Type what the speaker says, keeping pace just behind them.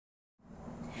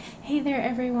Hey there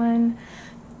everyone.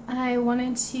 I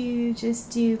wanted to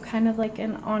just do kind of like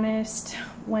an honest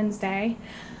Wednesday,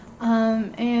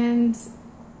 and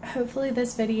hopefully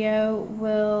this video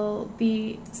will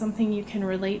be something you can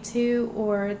relate to,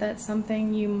 or that's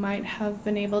something you might have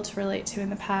been able to relate to in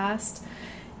the past.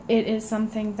 It is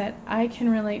something that I can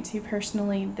relate to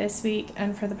personally this week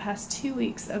and for the past 2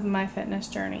 weeks of my fitness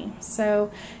journey. So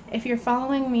if you're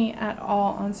following me at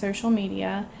all on social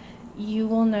media, you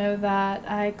will know that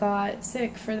I got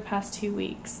sick for the past 2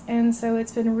 weeks, and so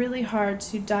it's been really hard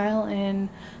to dial in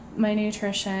my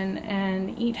nutrition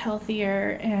and eat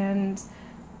healthier and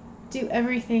do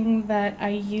everything that I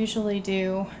usually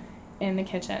do in the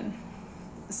kitchen.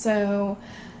 So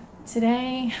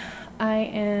today I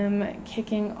am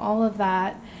kicking all of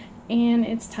that, and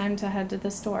it's time to head to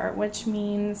the store, which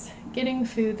means getting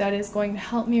food that is going to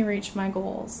help me reach my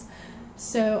goals.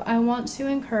 So I want to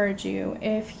encourage you,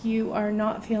 if you are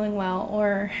not feeling well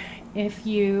or if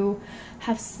you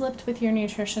have slipped with your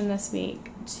nutrition this week,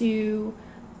 to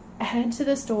head to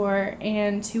the store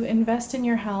and to invest in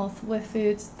your health with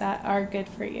foods that are good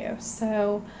for you.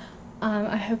 So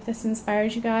I hope this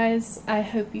inspires you guys. I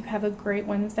hope you have a great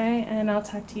Wednesday, and I'll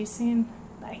talk to you soon.